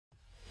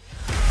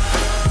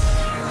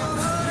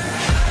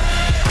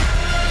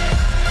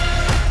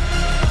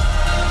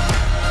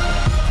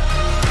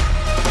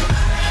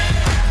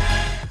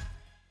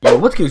Yo,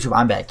 what's good YouTube?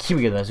 I'm back. Here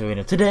we go, this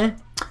video. Today,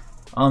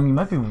 you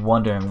might be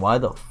wondering why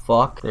the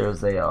fuck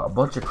there's a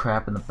bunch of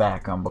crap in the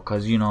background,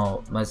 because you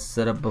know my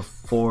setup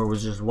before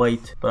was just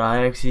white, but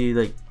I actually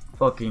like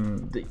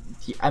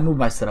I moved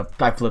my setup.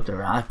 I flipped it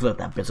around. I flipped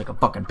that bitch like a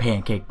fucking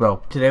pancake, bro.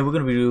 Today we're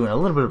gonna be doing a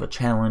little bit of a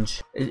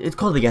challenge. It's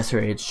called the Guess Her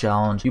Age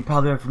Challenge. You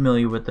probably are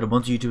familiar with it. A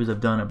bunch of YouTubers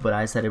have done it, but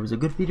I said it was a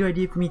good video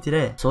idea for me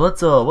today. So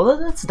let's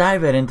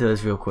dive right into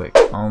this real quick.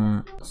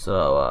 I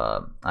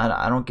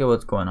don't get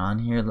what's going on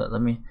here.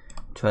 Let me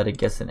try to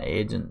guess an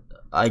age, and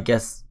I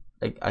guess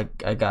I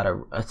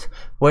gotta.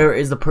 Where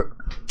is the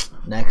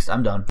next?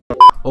 I'm done.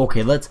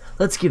 Okay, let's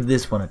give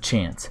this one a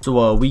chance.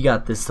 So we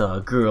got this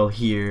girl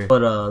here,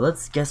 but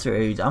let's guess her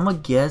age. I'm gonna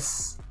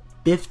guess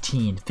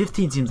 15.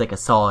 15 seems like a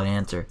solid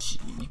answer.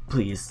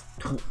 Please.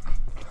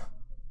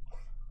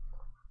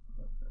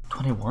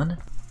 21?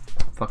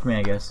 Fuck me,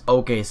 I guess.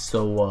 Okay,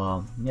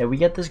 so yeah, we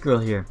got this girl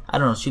here. I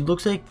don't know, she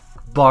looks like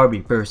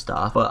Barbie first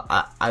off, but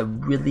I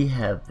really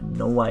have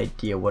no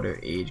idea what her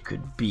age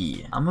could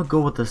be. I'm gonna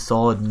go with a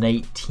solid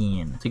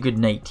 19. It's a good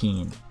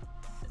 19.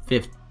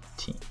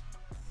 15.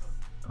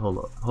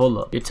 Hold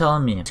up. You're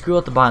telling me this girl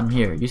at the bottom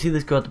here, you see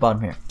this girl at the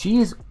bottom here, she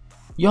is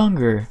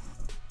younger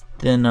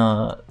than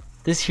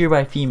this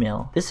hereby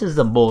female. This is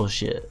some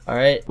bullshit.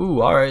 Alright?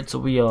 Ooh, alright, so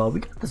we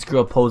got this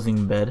girl posing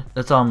in bed.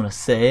 That's all I'm gonna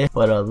say.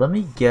 But let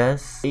me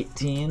guess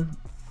 18,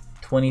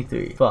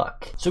 23.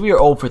 Fuck. So we are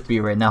 0 for 3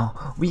 right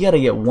now. We gotta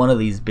get one of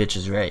these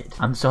bitches right.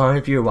 I'm sorry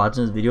if you're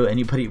watching this video,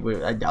 anybody,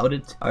 I doubt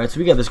it. Alright, so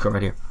we got this girl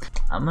right here.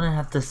 I'm gonna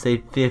have to say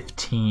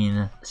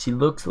 15. She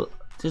looks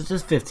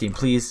just 15,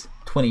 please.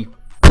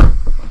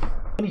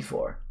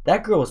 24.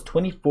 That girl was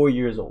 24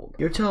 years old.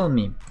 You're telling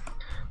me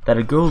that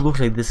a girl who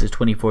looks like this is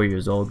 24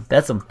 years old?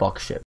 That's some fuck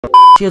shit.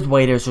 She has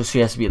white hair, so she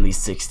has to be at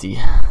least 60.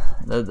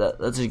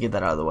 Let's just get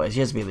that out of the way. She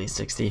has to be at least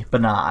 60.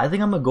 But nah, I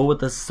think I'm gonna go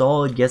with a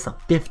solid guess of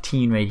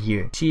 15 right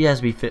here. She has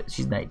to be fit.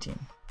 She's 19.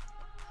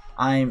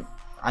 I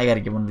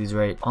gotta get one of these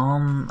right.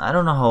 I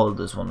don't know how old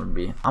this one would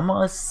be. I'm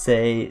gonna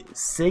say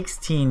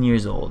 16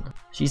 years old.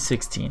 She's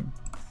 16.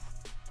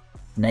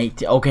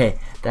 19. Okay,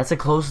 that's the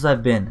closest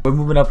I've been. We're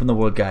moving up in the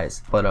world,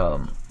 guys.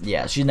 But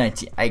yeah, she's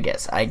 19. I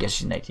guess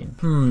she's 19.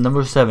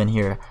 Number 7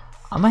 here.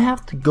 I'm gonna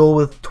have to go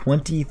with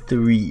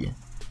 23.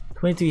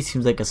 23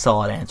 seems like a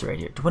solid answer right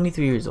here.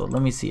 23 years old.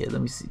 Let me see it.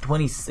 Let me see.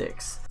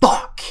 26.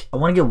 Fuck! I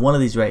want to get one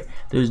of these right.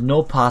 There's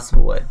no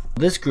possible way.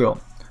 This girl,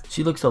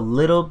 she looks a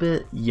little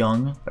bit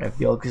young, but I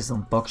feel like this is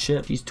some fuck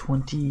shit. She's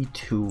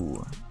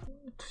 22.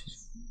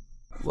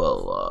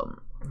 Well,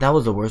 that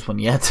was the worst one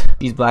yet.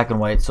 She's black and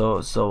white, so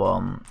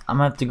I'm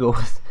gonna have to go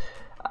with,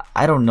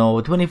 I don't know,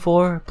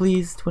 24,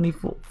 please.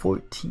 24,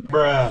 14.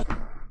 Bruh.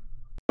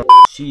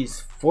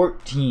 She's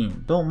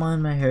 14. Don't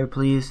mind my hair,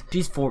 please.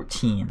 She's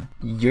 14.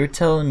 You're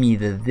telling me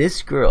that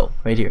this girl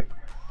right here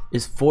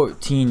is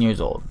 14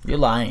 years old? You're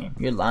lying.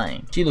 You're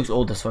lying. She looks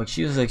old as fuck.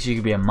 She looks like she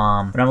could be a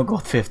mom. But I'm gonna go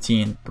with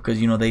 15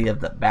 because you know they have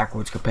that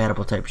backwards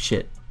compatible type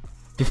shit.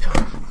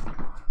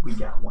 We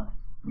got one.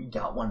 We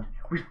got one.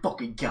 We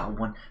fucking got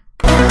one.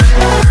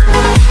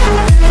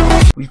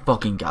 We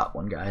fucking got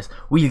one, guys.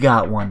 We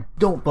got one.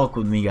 Don't fuck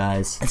with me,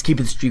 guys. Let's keep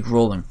the streak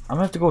rolling. I'm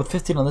gonna have to go with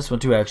 15 on this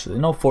one too, actually.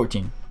 No,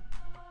 14.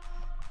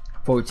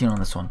 14 on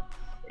this one.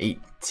 8.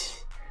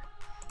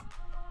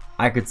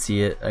 I could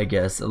see it, I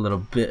guess, a little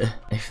bit.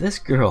 If this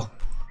girl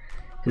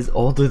is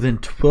older than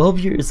 12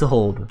 years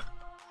old,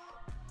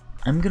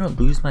 I'm gonna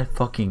lose my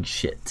fucking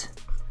shit.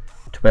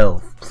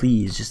 12,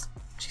 please. Just,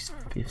 she's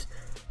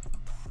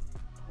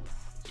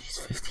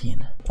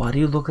 15. Why do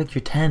you look like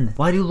you're 10?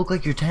 Why do you look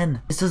like you're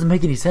 10? This doesn't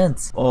make any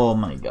sense. Oh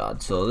my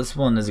god. So this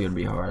one is gonna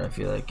be hard. I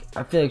feel like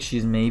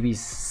she's maybe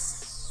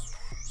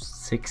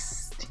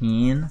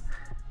 16.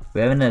 We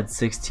haven't had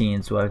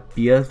 16, so I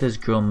feel like this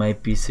girl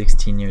might be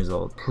 16 years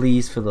old.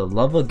 Please, for the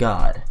love of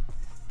God,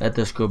 let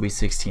this girl be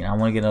 16. I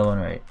want to get another one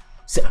right.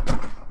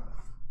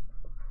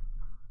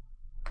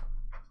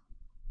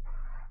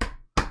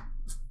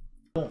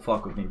 Don't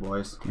fuck with me,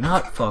 boys. Do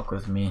not fuck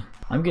with me.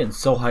 I'm getting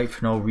so hyped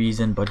for no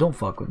reason, but don't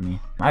fuck with me.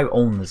 I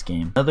own this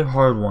game. Another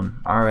hard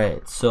one.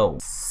 Alright, so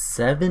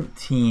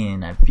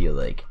 17, I feel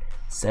like.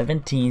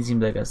 17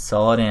 seems like a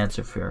solid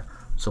answer for her.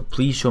 So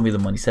please show me the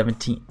money.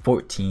 17,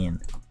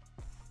 14.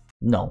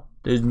 No,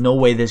 there's no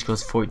way this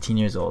girl's 14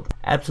 years old.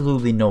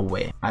 Absolutely no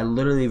way. I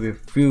literally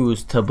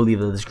refuse to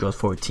believe that this girl's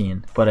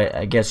 14. But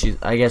I guess she's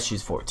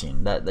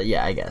 14.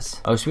 Yeah, I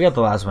guess. Oh, so we got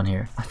the last one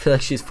here. I feel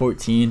like she's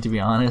 14, to be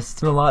honest.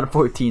 There's a lot of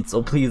 14,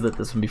 so please let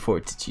this one be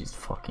 14. She's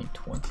fucking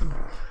 20.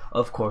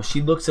 Of course,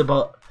 she looks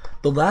about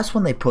the last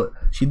one they put.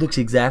 She looks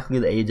exactly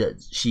the age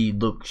that she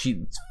looked.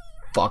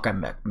 Fuck.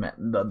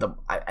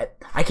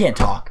 I can't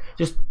talk.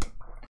 Just.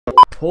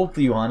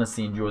 Hopefully you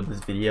honestly enjoyed this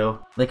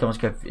video. Like, comment,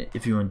 subscribe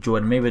if you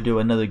enjoyed. Maybe I'll do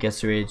another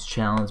Guess Her Age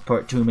challenge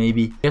part 2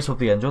 maybe. Guess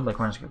hopefully you enjoyed. Like,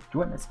 comment,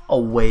 subscribe. As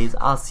always,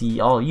 I'll see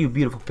all you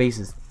beautiful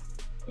faces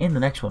in the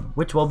next one,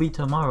 which will be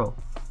tomorrow.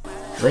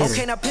 Later.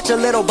 Okay, now picture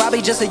little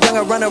Bobby, just a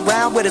younger, run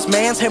around with his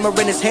man's hammer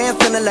in his hand,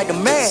 feeling like a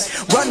man.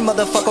 Run,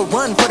 motherfucker,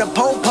 run. Put a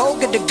pole,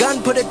 get the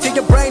gun, put it to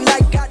your brain.